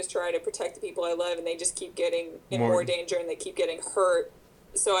doing things to try to protect the people I love, and they just keep getting in more danger and they keep getting hurt.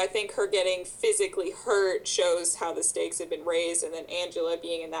 So I think her getting physically hurt shows how the stakes have been raised, and then Angela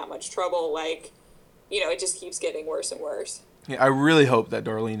being in that much trouble, like, it just keeps getting worse and worse. Yeah, I really hope that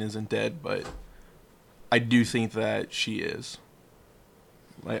Darlene isn't dead, but I do think that she is.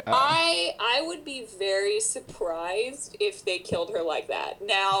 Like, I would be very surprised if they killed her like that.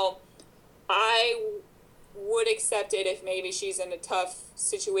 Now, I would accept it if maybe she's in a tough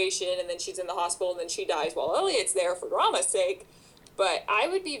situation and then she's in the hospital and then she dies while Elliot's there for drama's sake. But I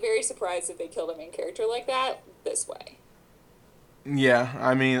would be very surprised if they killed a main character like that this way. Yeah,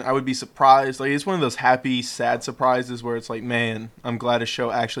 I mean, I would be surprised. Like, it's one of those happy, sad surprises where it's like, man, I'm glad a show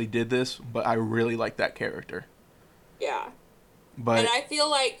actually did this, but I really like that character. Yeah. But and I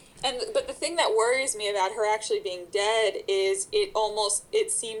feel like, but the thing that worries me about her actually being dead is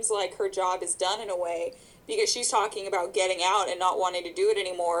it seems like her job is done in a way, because she's talking about getting out and not wanting to do it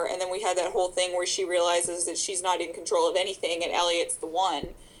anymore. And then we had that whole thing where she realizes that she's not in control of anything and Elliot's the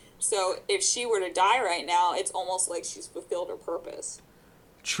one. So if she were to die right now, it's almost like she's fulfilled her purpose.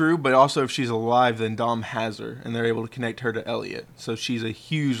 True, but also if she's alive, then Dom has her, and they're able to connect her to Elliot. So she's a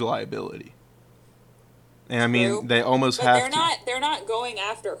huge liability. And I mean, they almost but have to. They're not going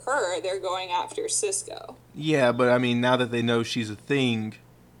after her. They're going after Cisco. Yeah, but I mean, now that they know she's a thing,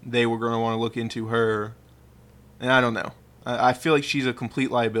 they were going to want to look into her. And I don't know. I feel like she's a complete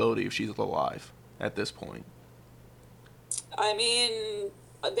liability if she's alive at this point. I mean,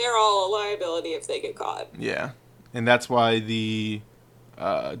 they're all a liability if they get caught. Yeah, and that's why the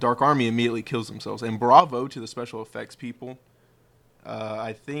Dark Army immediately kills themselves. And bravo to the special effects people.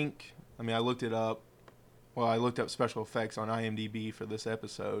 I looked it up. Well, I looked up special effects on IMDb for this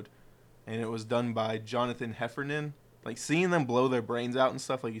episode, and it was done by Jonathan Heffernan. Like, seeing them blow their brains out and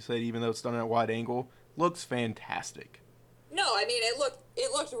stuff, like you said, even though it's done at a wide angle, looks fantastic. No, I mean, it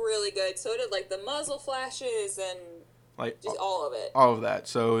looked really good. So did, like, the muzzle flashes and Like, just all of it. All of that.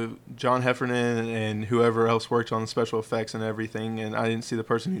 So John Heffernan and whoever else worked on the special effects and everything, and I didn't see the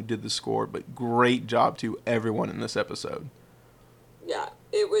person who did the score, but great job to everyone in this episode. Yeah,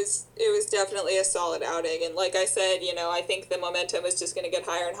 it was definitely a solid outing, and like I said, I think the momentum is just going to get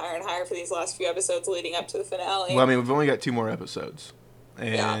higher and higher and higher for these last few episodes leading up to the finale. Well, I mean, we've only got 2 more episodes,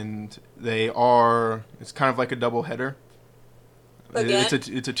 and it's kind of like a double header. Again?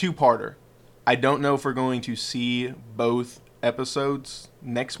 It's a 2-parter. I don't know if we're going to see both episodes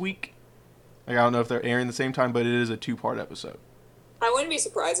next week. Like, I don't know if they're airing the same time, but it is a 2-part episode. I wouldn't be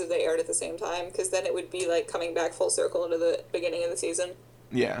surprised if they aired at the same time, because then it would be like coming back full circle into the beginning of the season.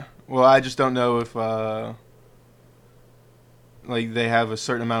 Yeah. Well, I just don't know if like they have a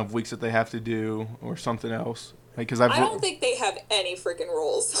certain amount of weeks that they have to do or something else. Like, cause I don't think they have any freaking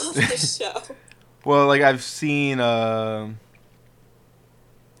rules on this show. Well, like I've seen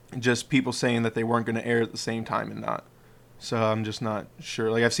just people saying that they weren't going to air at the same time and not. So I'm just not sure.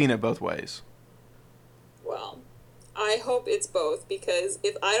 Like, I've seen it both ways. Well, I hope it's both, because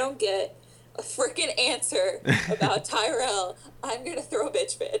if I don't get a freaking answer about Tyrell, I'm gonna throw a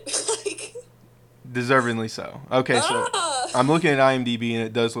bitch fit. Like, deservingly so. Okay, so I'm looking at IMDb, and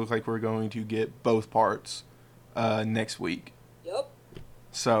it does look like we're going to get both parts next week. Yep.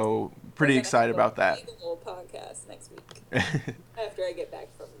 So pretty excited about that. Little podcast next week after I get back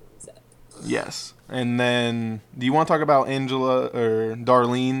from set. Yes, and then do you want to talk about Angela or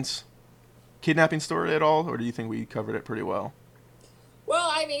Darlene's kidnapping story at all, or do you think we covered it pretty well? Well,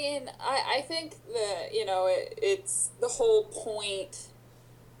 I mean, I think that, it's the whole point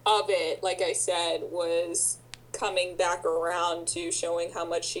of it, like I said, was coming back around to showing how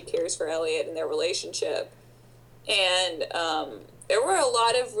much she cares for Elliot and their relationship. And there were a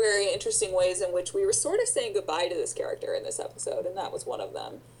lot of very interesting ways in which we were sort of saying goodbye to this character in this episode, and that was one of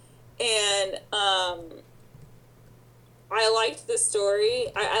them. And I liked the story.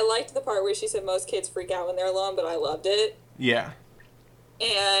 I liked the part where she said most kids freak out when they're alone, but I loved it. Yeah.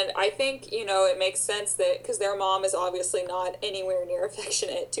 And I think, it makes sense that, because their mom is obviously not anywhere near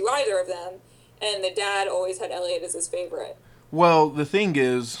affectionate to either of them, and the dad always had Elliot as his favorite. Well, the thing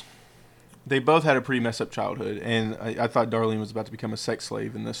is, they both had a pretty messed up childhood, and I thought Darlene was about to become a sex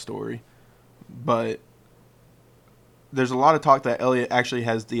slave in this story. But there's a lot of talk that Elliot actually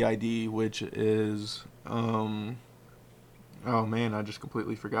has DID, which is oh man, I just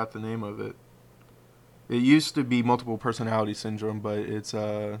completely forgot the name of it. It used to be multiple personality syndrome, but it's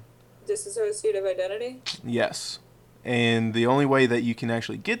Dissociative identity? yes. And the only way that you can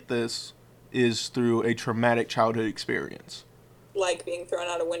actually get this is through a traumatic childhood experience. Like being thrown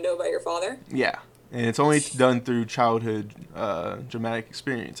out a window by your father? Yeah. And it's only done through childhood dramatic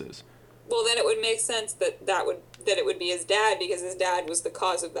experiences. Well, then it would make sense that it would be his dad, because his dad was the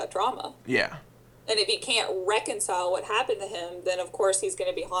cause of that trauma. Yeah. And if he can't reconcile what happened to him, then of course he's going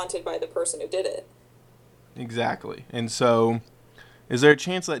to be haunted by the person who did it. Exactly. And so, is there a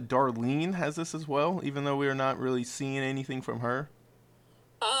chance that Darlene has this as well, even though we are not really seeing anything from her?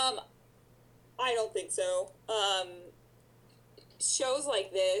 I don't think so. Shows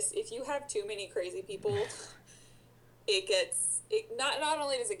like this, if you have too many crazy people, not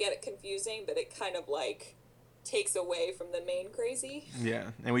only does it get it confusing, but it kind of like takes away from the main crazy.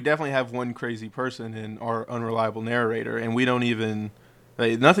 Yeah, and we definitely have one crazy person in our unreliable narrator, and we don't even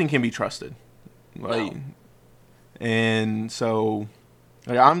nothing can be trusted. Like, No. and so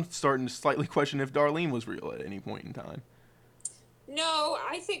I'm starting to slightly question if Darlene was real at any point in time. No,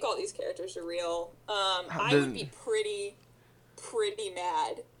 I think all these characters are real. I The- would be pretty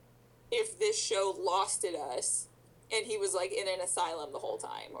mad if this show lost at us and he was like in an asylum the whole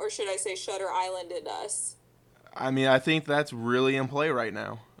time. Or should I say Shutter Islanded us? I mean, I think that's really in play right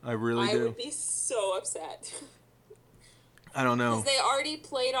now. I really I do. would be so upset. I don't know. Because they already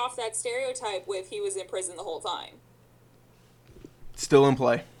played off that stereotype with he was in prison the whole time. Still in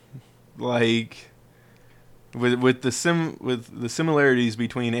play. Like with the similarities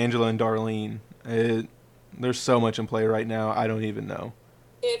between Angela and Darlene, there's so much in play right now. I don't even know.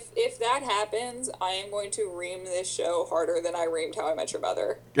 If that happens, I am going to ream this show harder than I reamed How I Met Your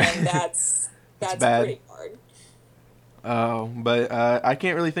Mother, and that's bad. pretty hard. Oh, but I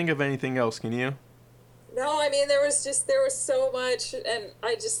can't really think of anything else. Can you? No, I mean there was so much, and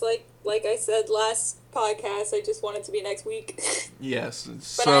I just like I said last podcast, I just want it to be next week. Yes, But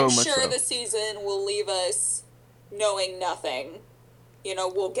so I'm much sure so. the season will leave us knowing nothing. You know,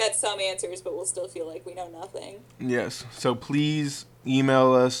 we'll get some answers, but we'll still feel like we know nothing. Yes. So please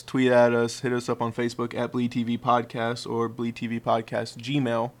email us, tweet at us, hit us up on Facebook at Bleed TV Podcast or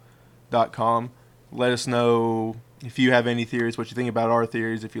bleedtvpodcast@gmail.com. Let us know if you have any theories, what you think about our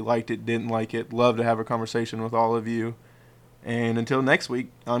theories, if you liked it, didn't like it. Love to have a conversation with all of you. And until next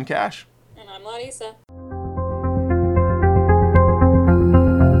week, I'm Cash. And I'm Larissa.